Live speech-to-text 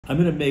I'm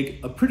going to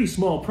make a pretty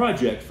small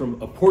project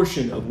from a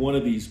portion of one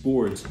of these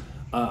boards.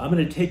 I'm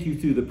going to take you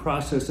through the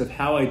process of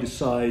how I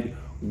decide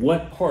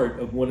what part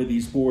of one of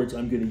these boards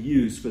I'm going to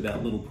use for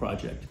that little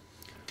project.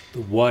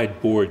 The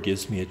wide board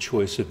gives me a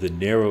choice of the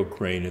narrow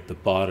grain at the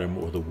bottom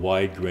or the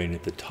wide grain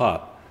at the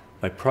top.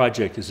 My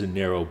project is a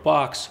narrow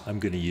box. I'm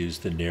going to use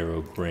the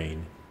narrow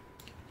grain.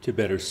 To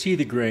better see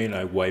the grain,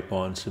 I wipe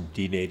on some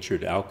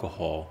denatured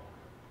alcohol.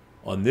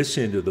 On this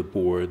end of the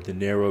board, the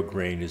narrow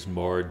grain is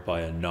marred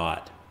by a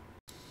knot.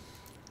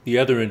 The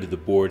other end of the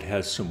board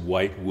has some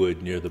white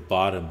wood near the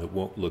bottom that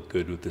won't look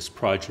good with this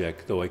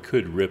project, though I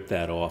could rip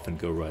that off and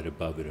go right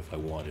above it if I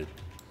wanted.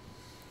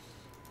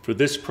 For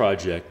this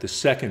project, the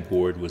second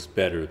board was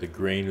better. The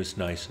grain was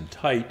nice and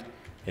tight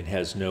and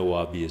has no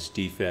obvious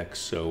defects,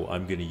 so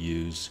I'm going to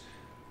use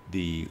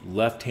the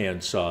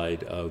left-hand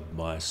side of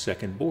my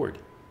second board.